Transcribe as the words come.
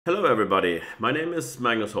Hello everybody, my name is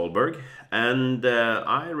Magnus Holberg and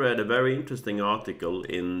I read a very interesting article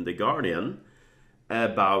in The Guardian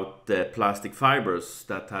about plastic fibers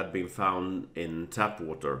that had been found in tap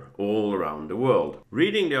water all around the world.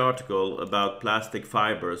 Reading the article about plastic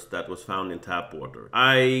fibers that was found in tap water,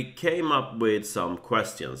 I came up with some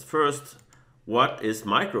questions. First, what is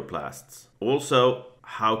microplastics? Also,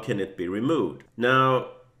 how can it be removed? Now,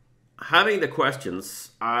 having the questions,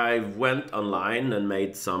 I went online and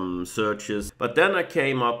made some searches, but then I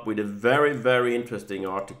came up with a very interesting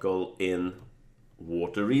article in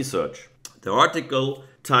Water Research. The article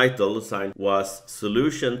title was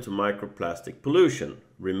Solution to Microplastic Pollution: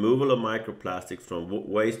 Removal of Microplastics from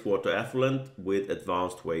Wastewater Effluent with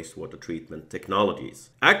Advanced Wastewater Treatment Technologies.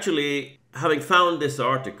 Actually, having found this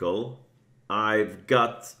article, I've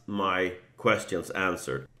got my questions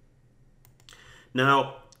answered.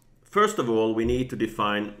 Now, first of all, we need to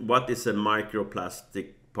define what is a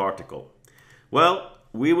microplastic particle. Well,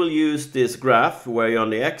 we will use this graph where on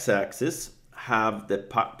the x-axis have the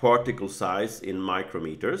particle size in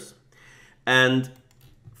micrometers. And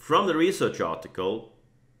from the research article,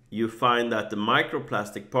 you find that the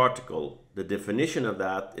microplastic particle, the definition of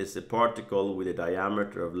that is a particle with a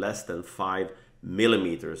diameter of less than 5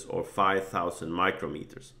 millimeters or 5,000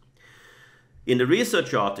 micrometers. In the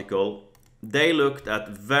research article, they looked at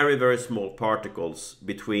very small particles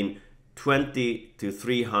between 20 to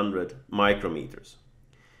 300 micrometers.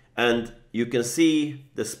 And you can see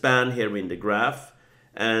the span here in the graph,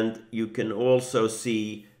 and you can also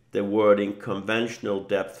see the wording conventional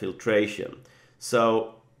depth filtration.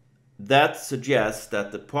 So that suggests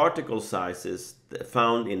that the particle sizes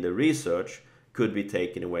found in the research could be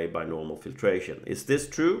taken away by normal filtration. Is this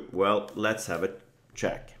true? Well, let's have a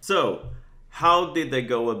check. So, how did they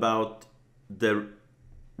go about the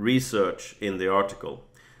research in the article?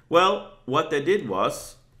 Well, what they did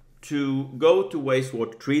was to go to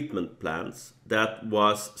wastewater treatment plants that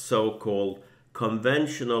was so-called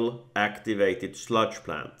conventional activated sludge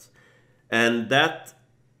plants. And that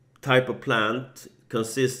type of plant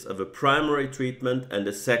consists of a primary treatment and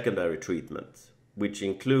a secondary treatment, which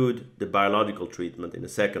include the biological treatment in the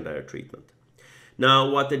secondary treatment. Now,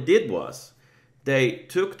 what they did was they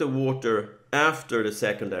took the water after the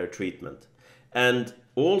secondary treatment. And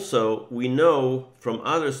also, we know from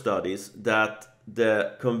other studies that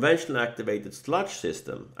the conventional activated sludge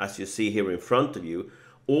system, as you see here in front of you,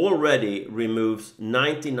 already removes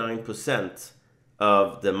 99%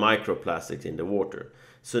 of the microplastics in the water.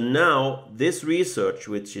 So now, this research,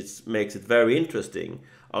 which makes it very interesting,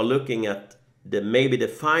 are looking at maybe the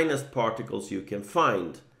finest particles you can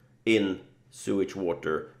find in sewage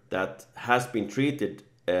water that has been treated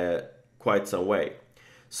quite some way.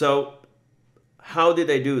 So, how did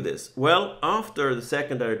they do this? Well, after the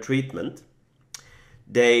secondary treatment,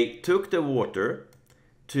 they took the water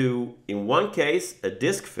to, in one case, a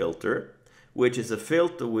disc filter, which is a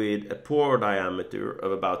filter with a pore diameter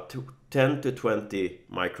of about 10 to 20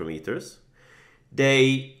 micrometers.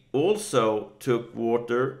 They also took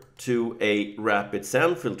water to a rapid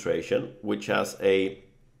sand filtration, which has a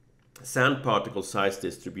sand particle size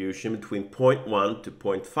distribution between 0.1 to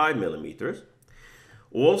 0.5 millimeters.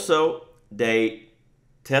 Also, they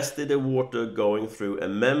tested the water going through a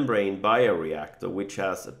membrane bioreactor, which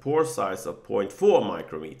has a pore size of 0.4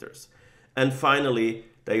 micrometers. And finally,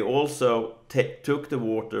 they also took the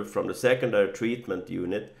water from the secondary treatment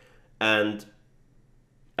unit and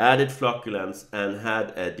added flocculants and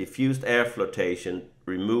had a diffused air flotation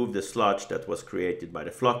remove the sludge that was created by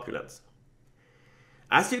the flocculants.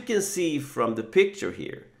 As you can see from the picture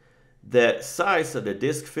here, the size of the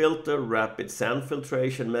disc filter, rapid sand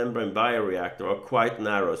filtration, membrane bioreactor are quite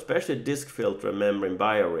narrow, especially disc filter and membrane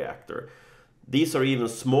bioreactor. These are even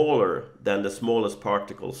smaller than the smallest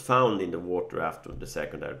particles found in the water after the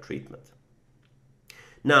secondary treatment.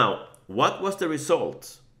 Now, what was the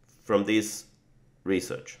result from this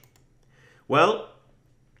research? Well,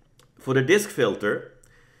 for the disc filter,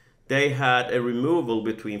 they had a removal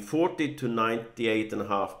between 40 to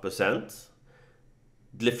 98.5%.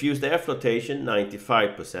 Diffused air flotation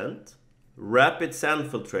 95%, rapid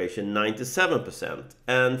sand filtration 97%,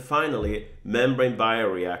 and finally membrane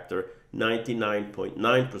bioreactor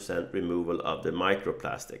 99.9% removal of the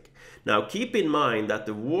microplastic. Now keep in mind that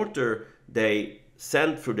the water they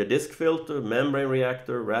sent through the disc filter, membrane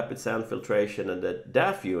reactor, rapid sand filtration and the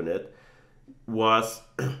DAF unit was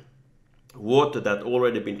water that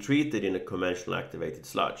already been treated in a conventional activated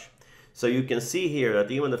sludge. So you can see here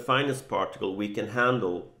that even the finest particle we can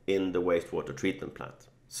handle in the wastewater treatment plant.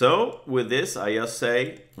 So with this, I just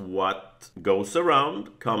say what goes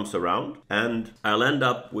around comes around, and I'll end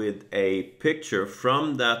up with a picture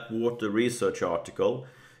from that water research article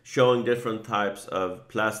showing different types of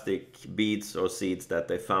plastic beads or seeds that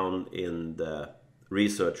they found in the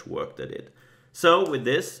research work they did. So with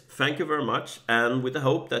this, thank you very much, and with the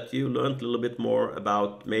hope that you learned a little bit more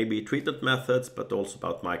about maybe treatment methods, but also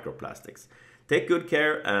about microplastics. Take good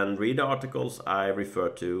care and read the articles I refer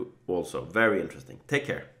to also. Very interesting. Take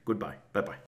care. Goodbye. Bye-bye.